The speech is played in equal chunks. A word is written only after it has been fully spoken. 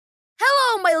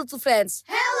my little friends.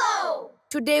 Hello!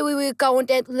 Today we will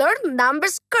count and learn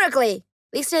numbers correctly.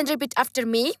 Listen and repeat after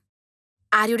me.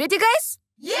 Are you ready, guys?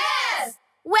 Yes!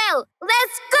 Well,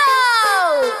 let's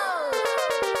go!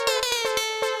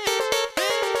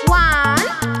 1,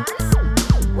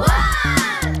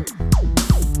 1,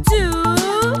 2,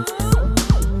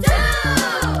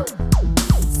 2,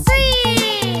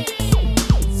 3,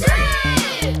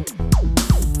 3,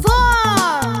 4,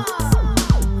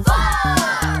 4,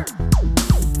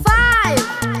 5, 5,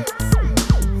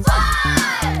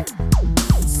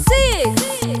 6, 6,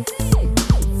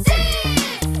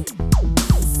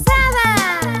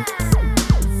 7,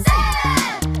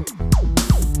 7,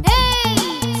 8,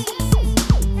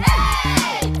 8,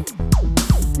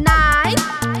 9,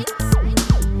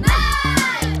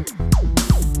 9,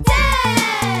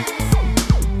 10,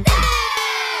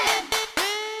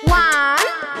 1,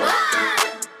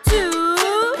 2,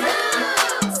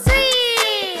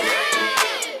 3,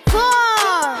 4,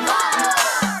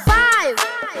 5,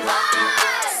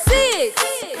 6,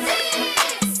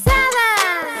 7,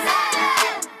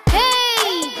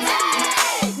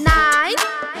 8, 9,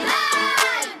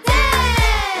 10.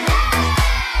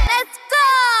 Let's go!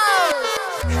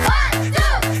 1, 2,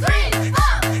 3, 4,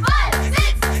 5,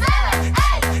 6, 7,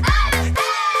 8, 9, 10.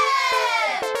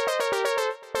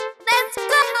 Let's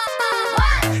go!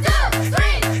 1, 2,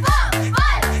 3, 4,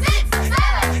 5, 6,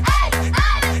 7, 8,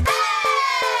 9, 10.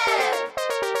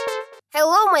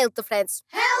 Hello, my little friends.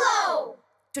 Hello!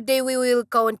 Today we will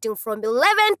counting from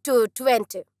 11 to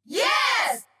 20.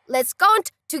 Yes! Let's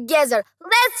count together.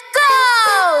 Let's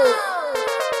go!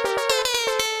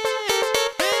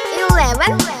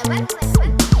 11,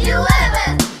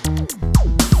 11,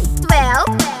 12,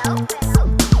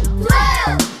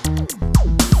 12,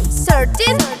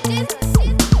 13,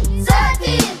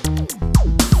 13,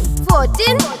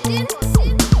 14,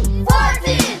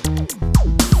 14,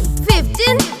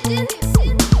 15, 15,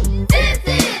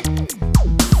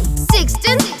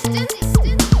 16, 16,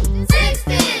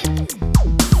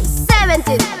 17,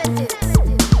 17,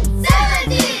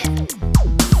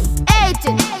 18,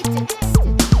 18,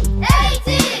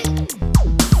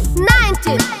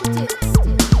 19,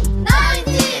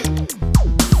 19,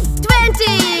 20,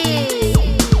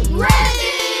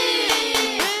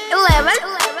 11,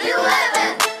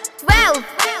 11, 12,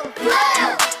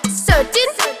 12, 13,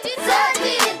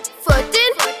 13,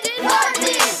 14,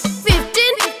 14,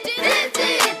 15,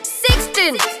 15,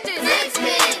 16, 16,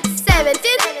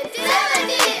 17,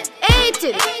 17,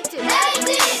 18, 18,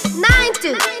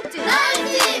 19,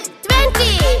 19, 20.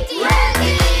 20.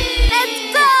 Let's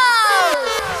go!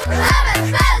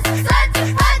 11, 12,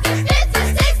 13, 14,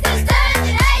 15, 16,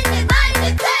 17, 18,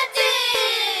 19, 20.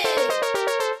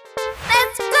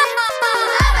 Let's go!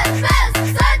 11,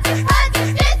 12, 13,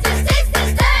 14, 15,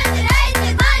 16, 17,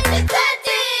 18, 19,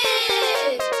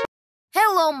 20.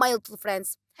 Hello, my little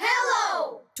friends.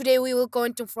 Hello! Today we will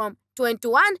count from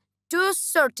 21 to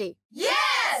 30.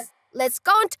 Yes! Let's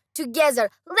count together.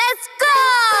 Let's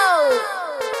go!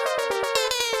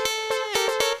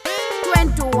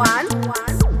 21,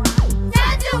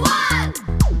 21,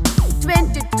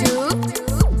 22,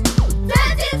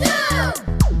 22,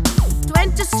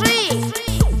 23,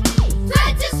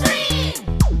 23,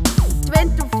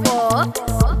 24,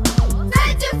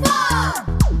 24,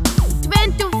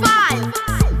 25,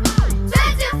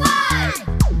 25,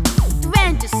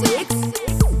 26,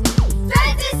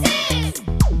 26,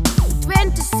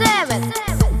 27,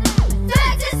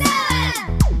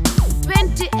 27,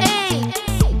 28,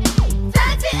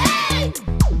 28,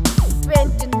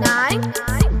 29,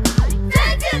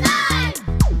 29,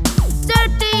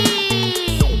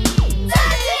 30,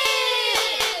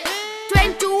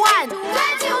 21,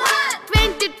 21,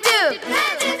 22,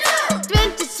 22,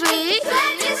 23,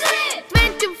 23,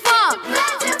 24,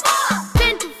 24,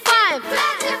 25,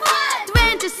 25,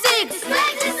 26,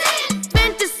 26,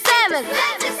 27,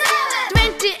 27,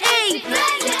 28,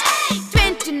 28,